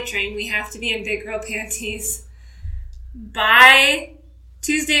trained. We have to be in big girl panties by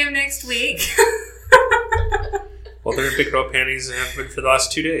Tuesday of next week. Well, they're in big girl panties and have been for the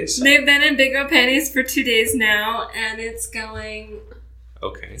last 2 days. They've been in big girl panties for 2 days now, and it's going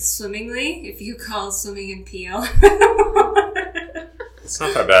swimmingly, if you call swimming in PL. It's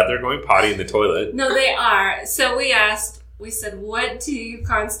not that bad. They're going potty in the toilet. No, they are. So we said, what do you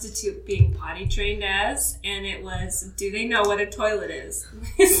constitute being potty trained as? And it was, do they know what a toilet is?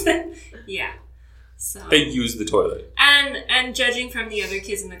 We said, yeah. So they use the toilet. And judging from the other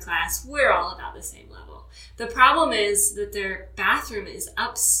kids in the class, we're all about the same level. The problem is that their bathroom is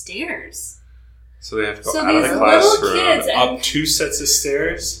upstairs. So they have to go out of the classroom, up 2 sets of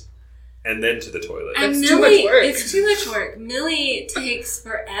stairs, and then to the toilet. And That's too much work. It's too much work. Millie takes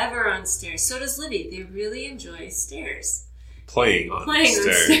forever on stairs. So does Libby. They really enjoy stairs. Playing on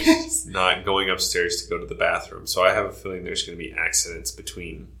stairs. Not going upstairs to go to the bathroom. So I have a feeling there's going to be accidents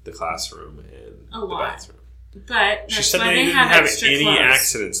between the classroom and the bathroom. But she said they didn't have any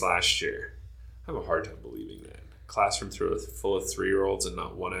accidents last year. I have a hard time believing that. Classroom full of 3-year-olds and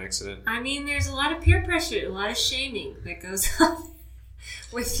not one accident. I mean, there's a lot of peer pressure, a lot of shaming that goes on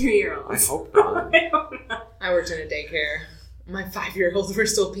with 3-year-olds. I hope not. I worked in a daycare. My 5-year-olds were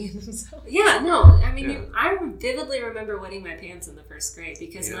still peeing themselves. Yeah, no. I mean, I vividly remember wetting my pants in the first grade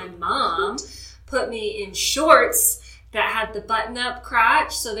because my mom put me in shorts that had the button-up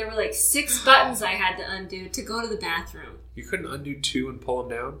crotch. So there were like 6 buttons I had to undo to go to the bathroom. You couldn't undo 2 and pull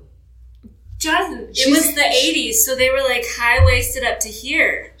them down? Jonathan, it was the 80s, so they were like high-waisted up to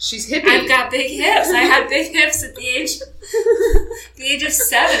here. She's hippie. I've got big hips. I had big hips at the age of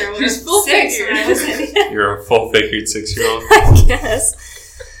 7 or whatever. She's full-figured. You're a full-figured 6-year-old? I guess.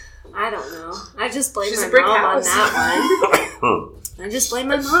 I don't know. I just blame my mom on that one. I just blame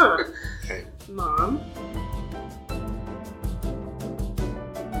my mom. Okay. Mom.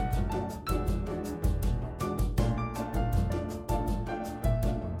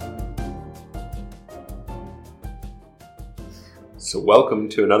 So welcome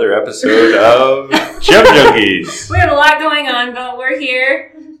to another episode of Gem Junkies. We have a lot going on, but we're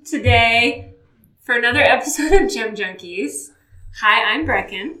here today for another episode of Gem Junkies. Hi, I'm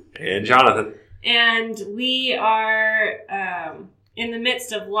Brecken. And Jonathan. And we are in the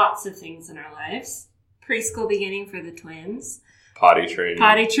midst of lots of things in our lives. Preschool beginning for the twins. Potty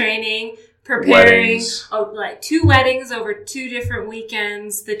training. Preparing weddings. 2 weddings over 2 different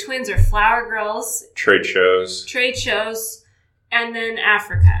weekends. The twins are flower girls. Trade shows. And then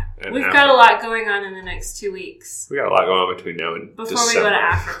Africa. We've got a lot going on in the next 2 weeks. We got a lot going on between now and before we go to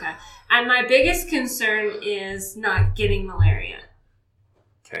Africa. And my biggest concern is not getting malaria.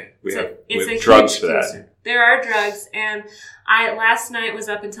 Okay. We have drugs for that. There are drugs. And I last night was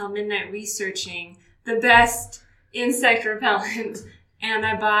up until midnight researching the best insect repellent. And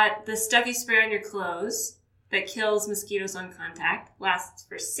I bought the stuff you spray on your clothes that kills mosquitoes on contact. Lasts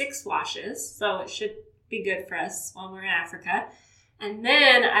for 6 washes. So it should be good for us while we're in Africa. And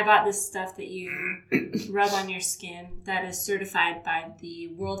then I bought this stuff that you rub on your skin that is certified by the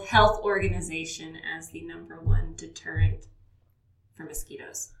World Health Organization as the #1 deterrent for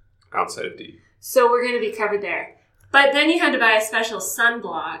mosquitoes. Outside of D. So we're going to be covered there. But then you had to buy a special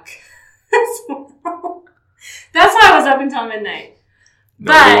sunblock. That's why I was up until midnight.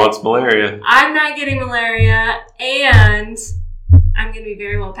 Nobody wants malaria. I'm not getting malaria, and I'm going to be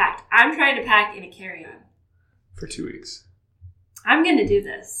very well packed. I'm trying to pack in a carry-on. For 2 weeks. I'm going to do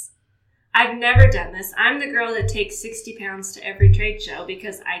this. I've never done this. I'm the girl that takes 60 pounds to every trade show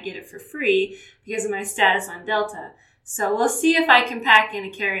because I get it for free because of my status on Delta. So we'll see if I can pack in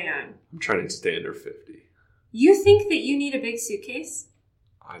a carry-on. I'm trying to stay under 50. You think that you need a big suitcase?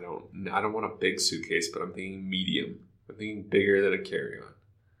 I don't want a big suitcase, but I'm thinking medium. I'm thinking bigger than a carry-on.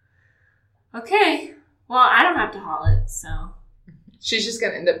 Okay. Well, I don't have to haul it, so... She's just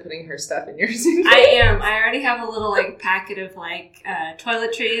going to end up putting her stuff in your suitcase. I am. I already have a little packet of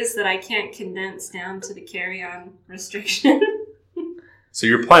toiletries that I can't condense down to the carry-on restriction. So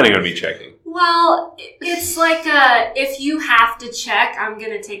you're planning on me checking? Well, it's if you have to check, I'm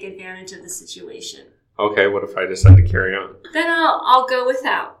going to take advantage of the situation. Okay, what if I decide to carry on? Then I'll go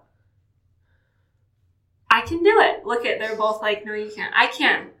without. I can do it. Look they're both like, no, you can't. I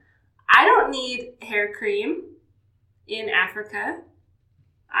can. I don't need hair cream in Africa.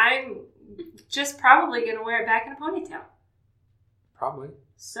 I'm just probably going to wear it back in a ponytail. Probably.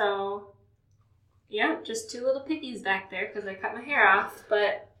 So, yeah, just 2 little piggies back there because I cut my hair off,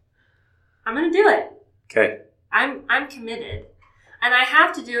 but I'm going to do it. Okay. I'm committed. And I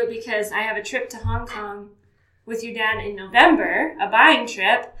have to do it because I have a trip to Hong Kong with your dad in November, a buying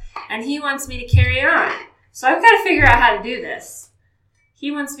trip, and he wants me to carry on. So I've got to figure out how to do this. He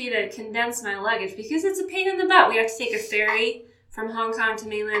wants me to condense my luggage because it's a pain in the butt. We have to take a ferry from Hong Kong to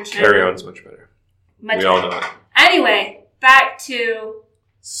mainland China. Carry-on's much better. We all know it. Anyway, back to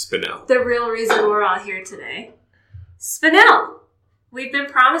Spinel. the real reason we're all here today. Spinel. We've been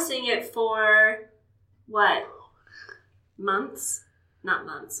promising it for, what? Months? Not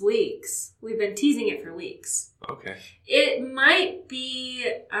months. Weeks. We've been teasing it for weeks. Okay. It might be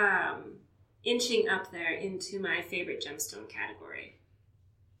inching up there into my favorite gemstone category.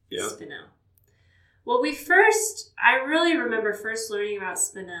 Yeah. Spinel. Well, I really remember first learning about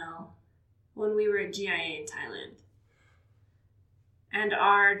Spinel when we were at GIA in Thailand. And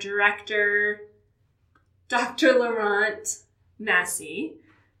our director, Dr. Laurent Massey,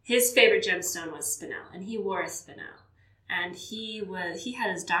 his favorite gemstone was Spinel, and he wore a Spinel. And he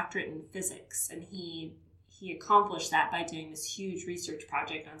had his doctorate in physics, and he accomplished that by doing this huge research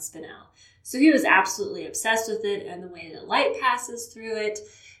project on Spinel. So he was absolutely obsessed with it and the way that light passes through it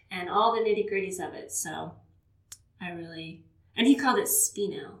and all the nitty-gritties of it. So and he called it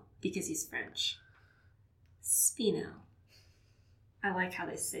Spinel because he's French. Spinel. I like how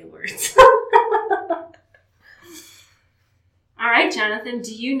they say words. All right, Jonathan,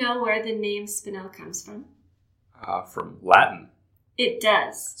 do you know where the name Spinel comes from? From Latin. It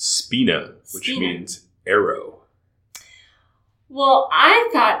does. Spina, which means arrow. Well, I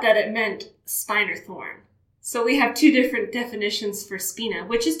thought that it meant spine or thorn. So we have two different definitions for spina,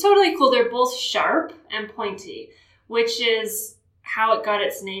 which is totally cool. They're both sharp and pointy, which is how it got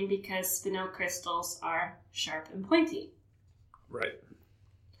its name because Spinel crystals are sharp and pointy. Right.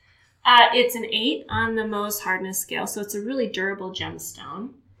 It's an 8 on the Mohs hardness scale, so it's a really durable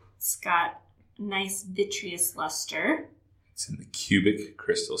gemstone. It's got nice vitreous luster. It's in the cubic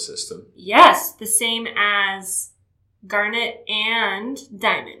crystal system. Yes, the same as garnet and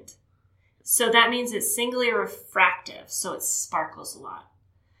diamond. So that means it's singly refractive, so it sparkles a lot.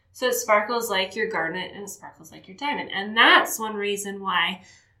 So it sparkles like your garnet and it sparkles like your diamond. And that's one reason why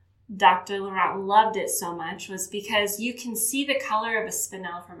Dr. Laurent loved it so much, was because you can see the color of a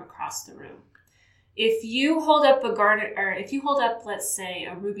Spinel from across the room. If you hold up a garnet, or if you hold up, let's say,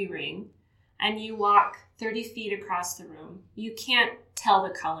 a ruby ring, and you walk 30 feet across the room, you can't tell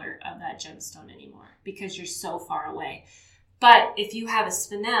the color of that gemstone anymore because you're so far away. But if you have a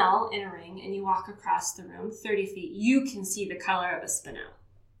Spinel in a ring and you walk across the room 30 feet, you can see the color of a Spinel.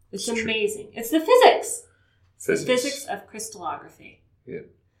 It's amazing. True. It's the physics. It's the physics of crystallography. Yeah.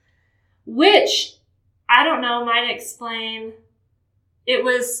 Which, I don't know, might explain, it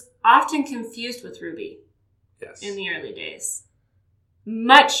was often confused with ruby. Yes. In the early days.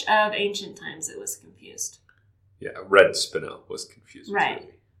 Much of ancient times it was confused. Yeah, red Spinel was confused. Right. With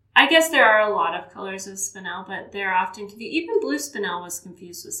ruby. I guess there are a lot of colors of Spinel, but they're often confused. Even blue Spinel was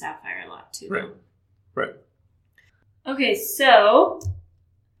confused with sapphire a lot too. Right. Right. Okay, so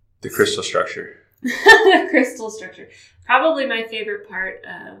the crystal structure. The crystal structure. Probably my favorite part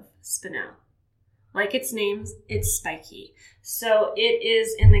of Spinel. Like its name, it's spiky. So it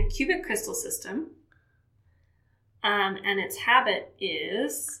is in the cubic crystal system. And its habit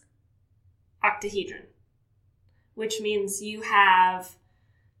is octahedron, which means you have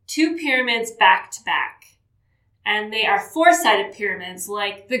two pyramids back to back. And they are four-sided pyramids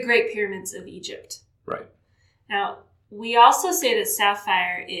like the Great Pyramids of Egypt. Right. Now, we also say that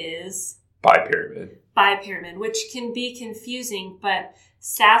sapphire is bipyramid, which can be confusing, but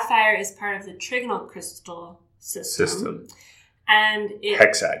sapphire is part of the trigonal crystal system. And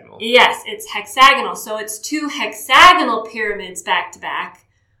hexagonal. Yes, it's hexagonal. So it's two hexagonal pyramids back to back,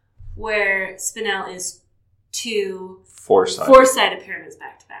 where Spinel is two four-sided pyramids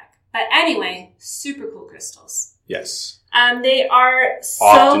back to back. But anyway, super cool crystals. Yes. They are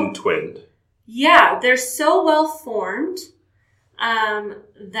often twinned. Yeah, they're so well formed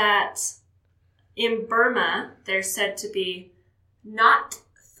that in Burma, they're said to be not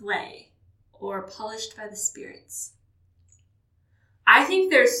thwei, or polished by the spirits. I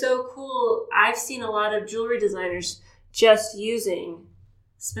think they're so cool. I've seen a lot of jewelry designers just using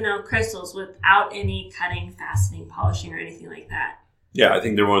Spinel crystals without any cutting, faceting, polishing, or anything like that. Yeah, I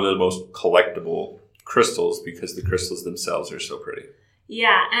think they're one of the most collectible crystals because the crystals themselves are so pretty.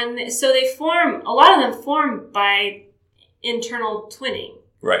 Yeah, and so a lot of them form by internal twinning.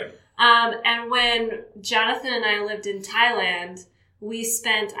 Right. And when Jonathan and I lived in Thailand, we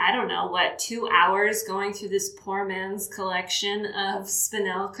spent, 2 hours going through this poor man's collection of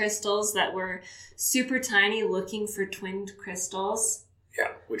Spinel crystals that were super tiny, looking for twinned crystals.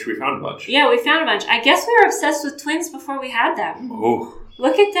 Yeah, which we found a bunch. Yeah, we found a bunch. I guess we were obsessed with twins before we had them. Oh.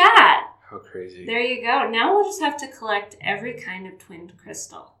 Look at that. How crazy. There you go. Now we'll just have to collect every kind of twinned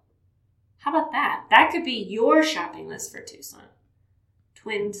crystal. How about that? That could be your shopping list for Tucson.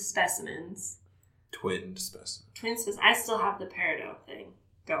 twinned specimens. Twinned specimen. I still have the peridot thing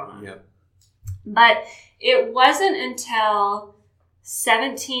going on. Yep. But it wasn't until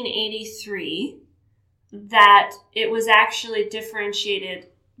 1783 that it was actually differentiated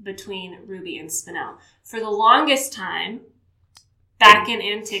between ruby and spinel. For the longest time, back in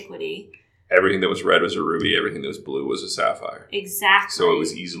antiquity, everything that was red was a ruby, everything that was blue was a sapphire. Exactly. So it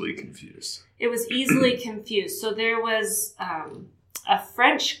was easily confused. So there was a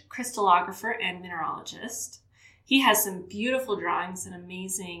French crystallographer and mineralogist. He has some beautiful drawings and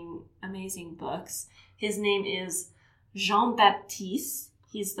amazing books. His name is Jean-Baptiste.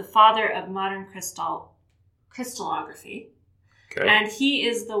 He's the father of modern crystallography. Okay. And he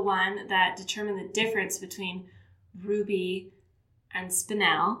is the one that determined the difference between ruby and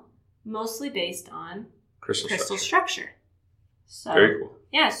spinel, mostly based on crystal structure. So, very cool.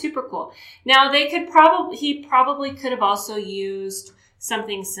 Yeah, super cool. Now he probably could have also used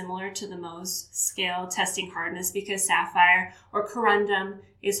something similar to the Mohs scale testing hardness, because sapphire or corundum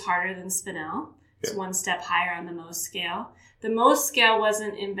is harder than spinel. It's one step higher on the Mohs scale. The Mohs scale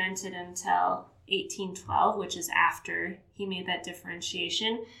wasn't invented until 1812, which is after he made that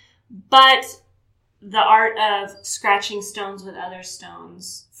differentiation. But the art of scratching stones with other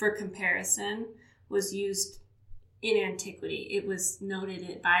stones for comparison was used in antiquity. It was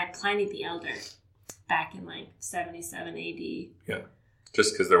noted by Pliny the Elder back in 77 AD. Yeah.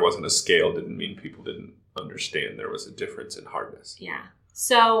 Just because there wasn't a scale didn't mean people didn't understand there was a difference in hardness. Yeah.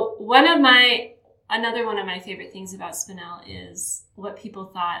 So another one of my favorite things about spinel is what people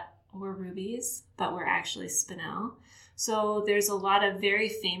thought were rubies, but were actually spinel. So there's a lot of very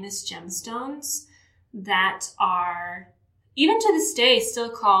famous gemstones that are, even to this day, still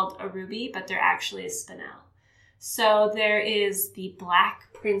called a ruby, but they're actually a spinel. So there is the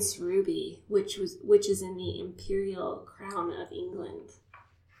Black Prince Ruby, which is in the imperial crown of England,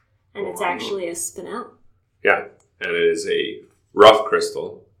 and it's actually a spinel. Yeah, and it is a rough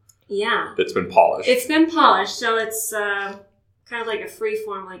crystal. Yeah, that's been polished. It's been polished, so it's kind of like a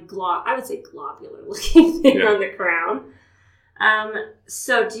free-form, I would say globular-looking thing on the crown.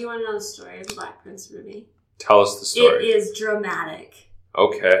 So, do you want to know the story of the Black Prince Ruby? Tell us the story. It is dramatic.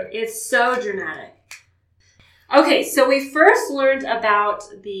 Okay. It's so dramatic. Okay, so we first learned about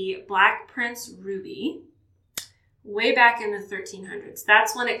the Black Prince Ruby way back in the 1300s.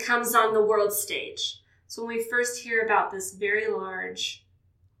 That's when it comes on the world stage. So when we first hear about this very large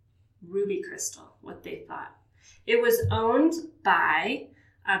ruby crystal, what they thought. It was owned by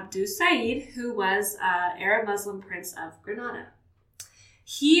Abdul Said, who was an Arab Muslim prince of Granada.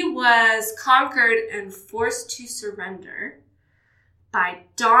 He was conquered and forced to surrender by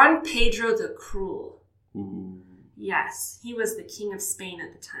Don Pedro the Cruel. Ooh. Yes, he was the king of Spain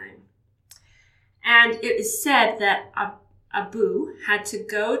at the time. And it is said that Abu had to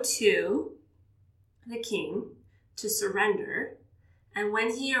go to the king to surrender. And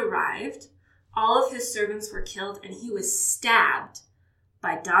when he arrived, all of his servants were killed, and he was stabbed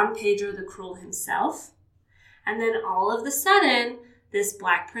by Don Pedro the Cruel himself. And then all of a sudden, this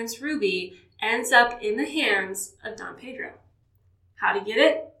Black Prince Ruby ends up in the hands of Don Pedro. How'd he get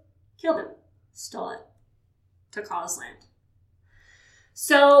it? Killed him. Stole it. Took all his land.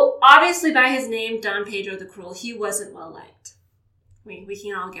 So, obviously by his name, Don Pedro the Cruel, he wasn't well liked. We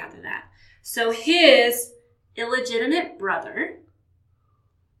can all gather that. So his illegitimate brother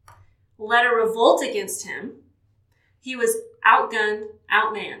led a revolt against him. He was outgunned,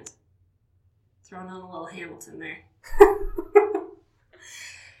 outmanned. Throwing on a little Hamilton there.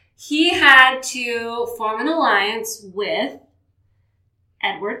 He had to form an alliance with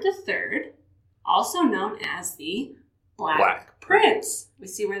Edward III, also known as the Black Prince. We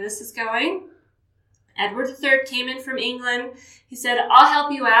see where this is going. Edward III came in from England. He said, I'll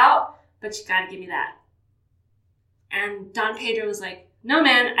help you out, but you gotta give me that. And Don Pedro was like, no,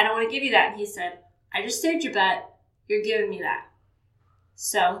 man, I don't want to give you that. And he said, I just saved your butt. You're giving me that.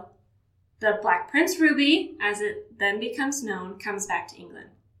 So the Black Prince Ruby, as it then becomes known, comes back to England.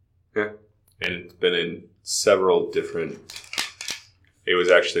 Yeah. And it's been in several different... It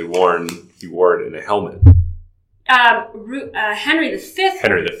was actually he wore it in a helmet. Henry V.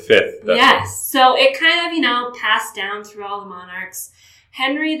 Henry V. Yes. So it kind of, passed down through all the monarchs.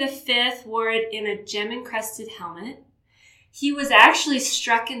 Henry V wore it in a gem-encrusted helmet. He was actually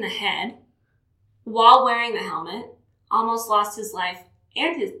struck in the head while wearing the helmet. Almost lost his life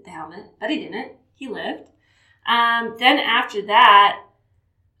and the helmet, but he didn't. He lived. Then after that,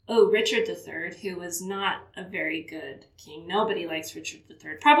 Richard III, who was not a very good king. Nobody likes Richard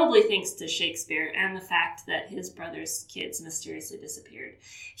III. Probably thanks to Shakespeare and the fact that his brother's kids mysteriously disappeared.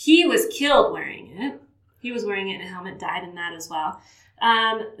 He was killed wearing it. He was wearing it in a helmet, died in that as well.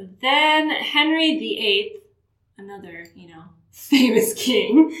 Then Henry VIII, another, famous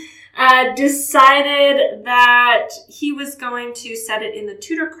king, decided that he was going to set it in the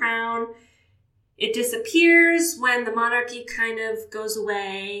Tudor crown. It disappears when the monarchy kind of goes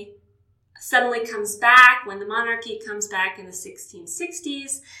away, suddenly comes back when the monarchy comes back in the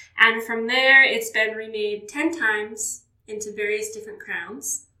 1660s. And from there, it's been remade 10 times into various different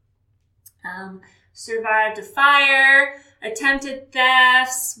crowns. Survived a fire, attempted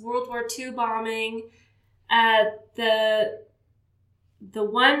thefts, World War II bombing. The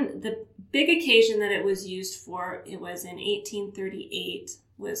big occasion that it was used for, it was in 1838,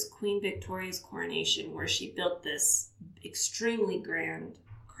 was Queen Victoria's coronation, where she built this extremely grand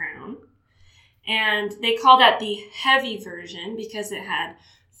crown. And they call that the heavy version because it had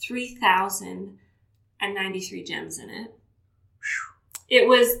 3,093 gems in it. It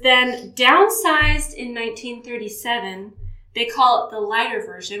was then downsized in 1937. They call it the lighter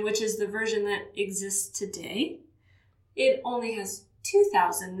version, which is the version that exists today. It only has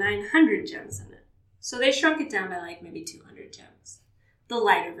 2,900 gems in it. So they shrunk it down by maybe 200 gems. The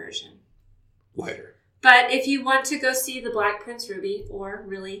lighter version. Lighter. But if you want to go see the Black Prince Ruby, or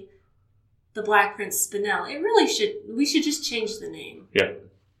really the Black Prince Spinel, we should just change the name. Yeah.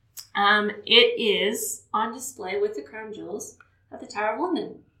 It is on display with the crown jewels at the Tower of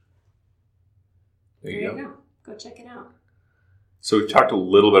London. There you go. Go check it out. So we've talked a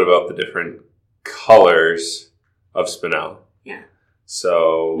little bit about the different colors of Spinel. Yeah.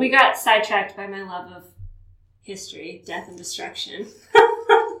 So we got sidetracked by my love of history, death, and destruction.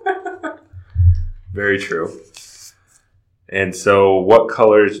 Very true. And so what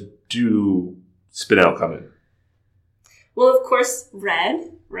colors do Spinel come in? Well, of course,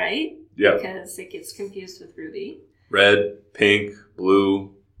 red, right? Yeah. Because it gets confused with ruby. Red, pink,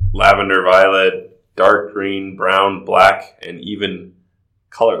 blue, lavender, violet, dark green, brown, black, and even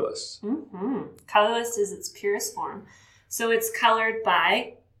colorless. Mm-hmm. Colorless is its purest form. So it's colored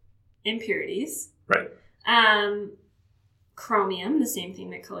by impurities. Right. Chromium, the same thing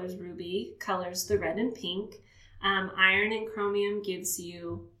that colors ruby, colors the red and pink. Iron and chromium gives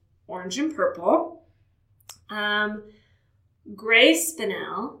you orange and purple. Gray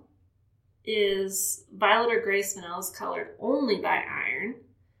spinel is, violet or gray spinel is colored only by iron.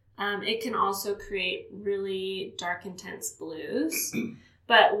 It can also create really dark, intense blues.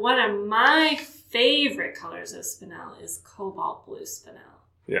 But one of my favorite colors of spinel is cobalt blue spinel.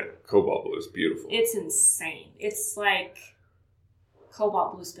 Yeah, cobalt blue is beautiful. It's insane. It's like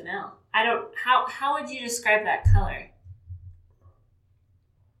cobalt blue spinel. How would you describe that color?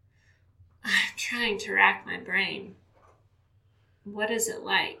 I'm trying to rack my brain. What is it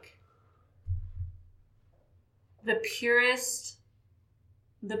like? The purest,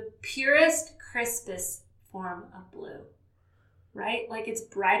 crispest form of blue, right? Like it's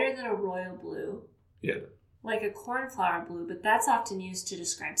brighter than a royal blue. Yeah. Like a cornflower blue, but that's often used to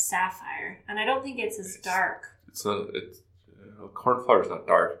describe sapphire. And I don't think it's as dark. Cornflower is not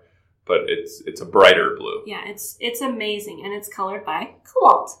dark, but it's a brighter blue. Yeah, it's amazing, and it's colored by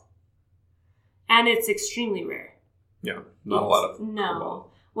cobalt. And it's extremely rare. Yeah, not a lot of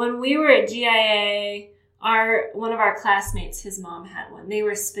cobalt. When we were at GIA, one of our classmates, his mom had one. They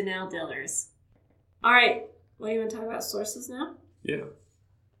were spinel dillers. All right, what do you want to talk about sources now? Yeah.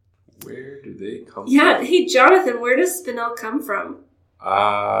 Where do they come from? Yeah, hey, Jonathan, where does spinel come from?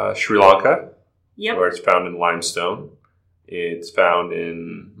 Sri Lanka. Yep. Where it's found in limestone. It's found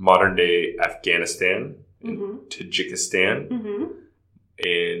in modern-day Afghanistan, in Tajikistan,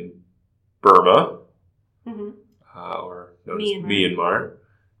 in Burma, or known as Myanmar,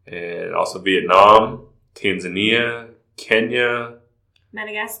 and also Vietnam, Tanzania, Kenya,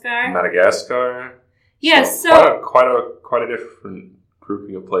 Madagascar. Yes, so quite a different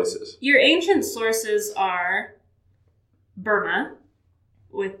grouping of places. Your ancient sources are Burma,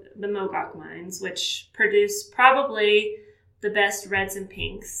 with the Mogok mines, which produce probably the best reds and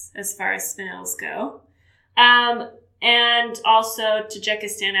pinks as far as spinels go. And also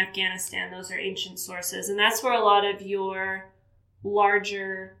Tajikistan, Afghanistan, those are ancient sources. And that's where a lot of your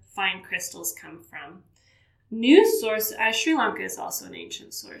larger fine crystals come from. New source, Sri Lanka is also an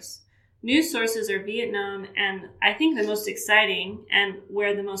ancient source. New sources are Vietnam, and I think the most exciting and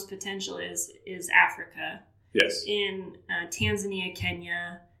where the most potential is Africa. Yes. In Tanzania,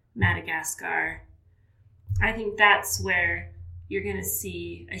 Kenya, Madagascar. I think that's where you're going to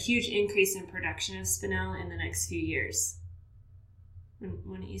see a huge increase in production of spinel in the next few years.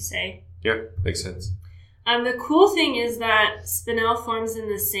 Wouldn't you say? Yeah, makes sense. The cool thing is that spinel forms in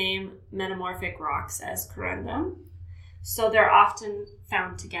the same metamorphic rocks as corundum, so they're often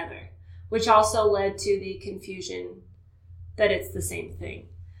found together, which also led to the confusion that it's the same thing.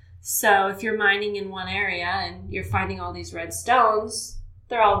 So if you're mining in one area and you're finding all these red stones,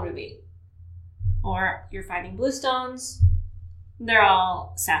 they're all ruby. Or you're finding blue stones, they're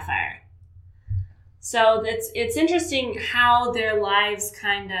all sapphire. So it's interesting how their lives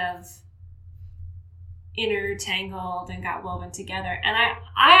kind of intertangled and got woven together. And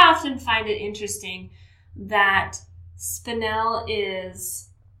I often find it interesting that spinel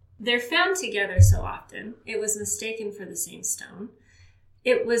they're found together so often. It was mistaken for the same stone.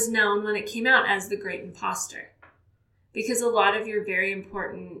 It was known when it came out as the Great Imposter, because a lot of your very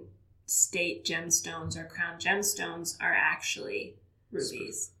important state gemstones or crown gemstones are actually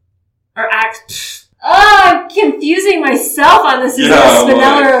rubies. I'm confusing myself on this. Is it a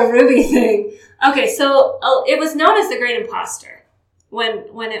spinel or a ruby thing? Okay, so it was known as the Great Imposter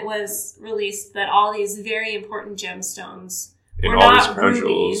when it was released, that all these very important gemstones in all these crown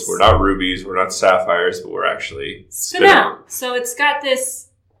jewels, we're not rubies, we're not sapphires, but we're actually spinel. So it's got this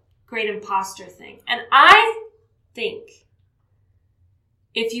Great Imposter thing. And I think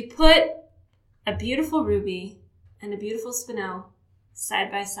if you put a beautiful ruby and a beautiful spinel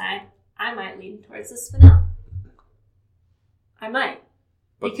side by side, I might lean towards the spinel. I might.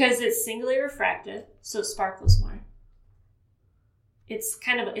 Because it's singly refracted, so it sparkles more. It's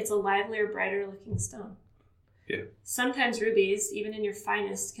a livelier, brighter looking stone. Yeah. Sometimes rubies, even in your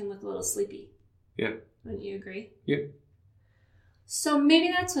finest, can look a little sleepy. Yeah. Wouldn't you agree? Yeah. So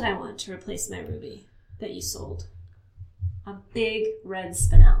maybe that's what I want to replace my ruby that you sold. A big red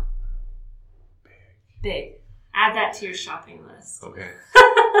spinel. Big. Add that to your shopping list. Okay.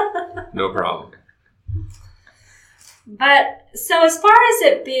 No problem. But so as far as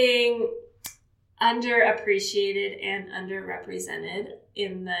it being underappreciated and underrepresented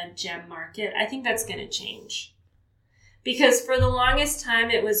in the gem market, I think that's going to change. Because for the longest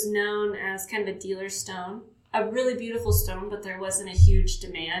time, it was known as kind of a dealer stone, a really beautiful stone, but there wasn't a huge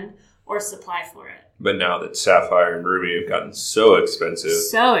demand or supply for it. But now that sapphire and ruby have gotten so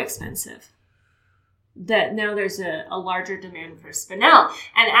expensive, that now there's a larger demand for spinel.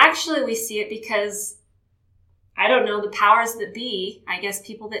 And actually we see it because, I don't know, the powers that be, I guess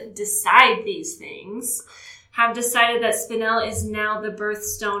people that decide these things, have decided that spinel is now the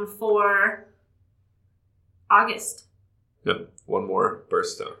birthstone for August. Yep, one more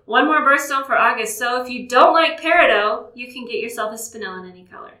birthstone. One more birthstone for August. So if you don't like peridot, you can get yourself a spinel in any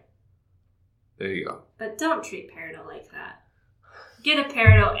color. There you go. But don't treat peridot like that. Get a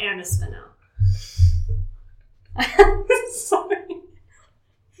peridot and a spinel. Sorry.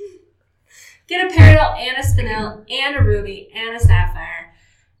 Get a peridot and a spinel and a ruby and a sapphire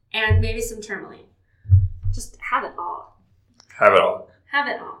and maybe some tourmaline. Just have it all. Have it all. Have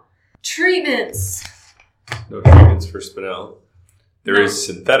it all. Treatments. No treatments for spinel. There is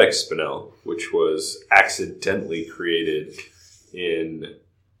synthetic spinel, which was accidentally created in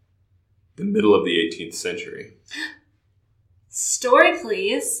the middle of the 18th century. Story,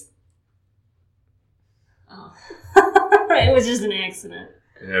 please. Oh. It was just an accident.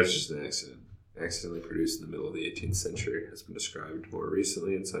 Yeah, it was just an accident. Accidentally produced in the middle of the 18th century, has been described more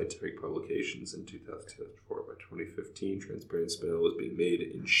recently in scientific publications. In 2004, by 2015, transparent spinel was being made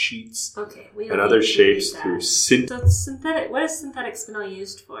in sheets and other shapes through synthetic. What is synthetic spinel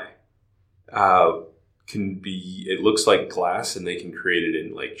used for? It looks like glass, and they can create it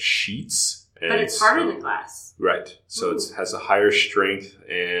in like sheets. But it's harder than glass. Right. So it has a higher strength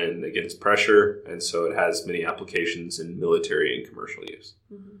and against pressure, and so it has many applications in military and commercial use.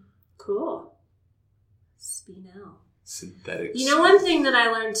 Mm-hmm. Cool. Spinel. Synthetic. You know, one thing that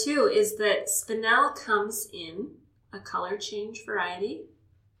I learned too is that spinel comes in a color change variety.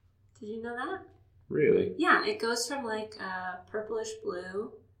 Did you know that? Really? Yeah, it goes from like a purplish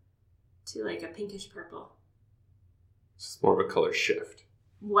blue to like a pinkish purple. It's more of a color shift.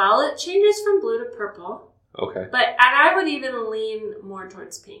 Well, it changes from blue to purple. Okay. But I would even lean more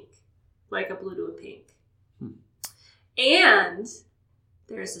towards pink, like a blue to a pink. And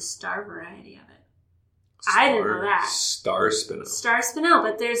there's a star variety of it. I didn't know that. Star spinel. Star spinel,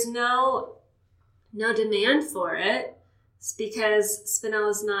 but there's no demand for it. It's because spinel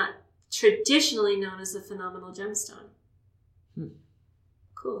is not traditionally known as a phenomenal gemstone.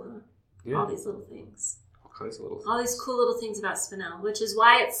 Cool, huh? Yeah. All these little things. All these cool little things about spinel, which is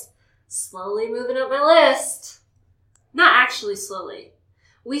why it's slowly moving up my list. Not actually slowly.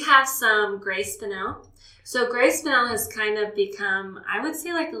 We have some gray spinel. So gray spinel has kind of become, I would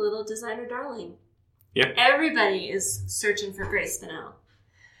say, like a little designer darling. Yeah. Everybody is searching for gray spinel.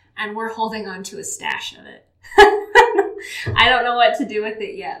 And we're holding on to a stash of it. I don't know what to do with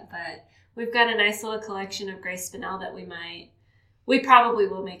it yet, but we've got a nice little collection of gray spinel that we probably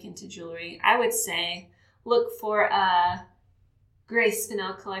will make into jewelry. I would say look for a gray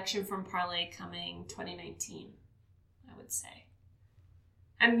spinel collection from Parley coming 2019, I would say.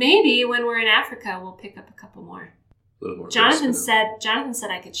 And maybe when we're in Africa, we'll pick up a couple more. A little more. Jonathan said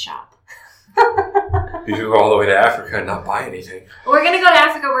I could shop. You can go all the way to Africa and not buy anything. We're going to go to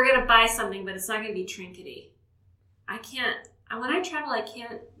Africa. We're going to buy something, but it's not going to be trinkety. I can't. When I travel, I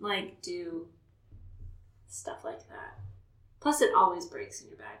can't, do stuff like that. Plus, it always breaks in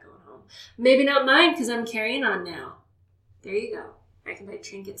your bag going home. Maybe not mine, because I'm carrying on now. There you go. I can buy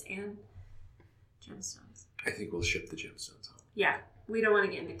trinkets and gemstones. I think we'll ship the gemstones home. Yeah. We don't want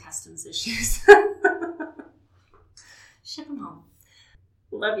to get into customs issues. Ship them home.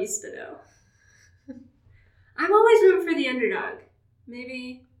 Love you, Spido. I'm always rooting for the underdog.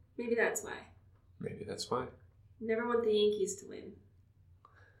 Maybe that's why. Maybe that's why. Never want the Yankees to win.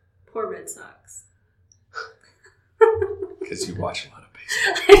 Poor Red Sox. Because you watch a lot of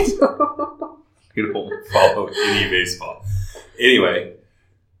baseball. I know. You don't follow any baseball. Anyway.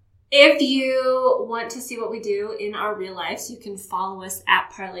 If you want to see what we do in our real lives, you can follow us at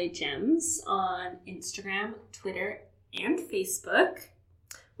Parley Gems on Instagram, Twitter, and Facebook.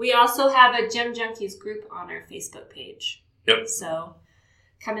 We also have a Gem Junkies group on our Facebook page. Yep. So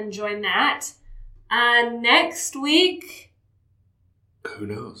come and join that. Next week, who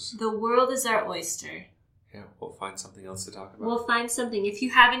knows? The world is our oyster. Yeah, we'll find something else to talk about. We'll find something. If you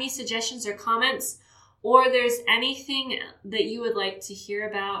have any suggestions or comments, or there's anything that you would like to hear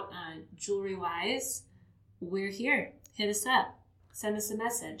about jewelry-wise, we're here. Hit us up. Send us a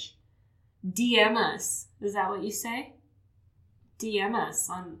message. DM us. Is that what you say? DM us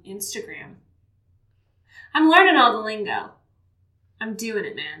on Instagram. I'm learning all the lingo. I'm doing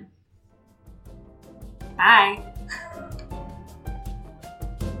it, man. Bye.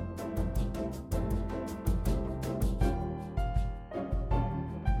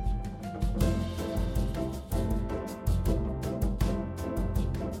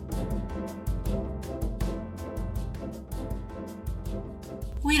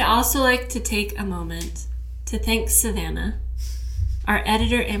 We'd also like to take a moment to thank Savannah, our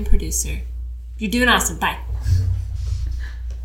editor and producer. You're doing awesome. Bye.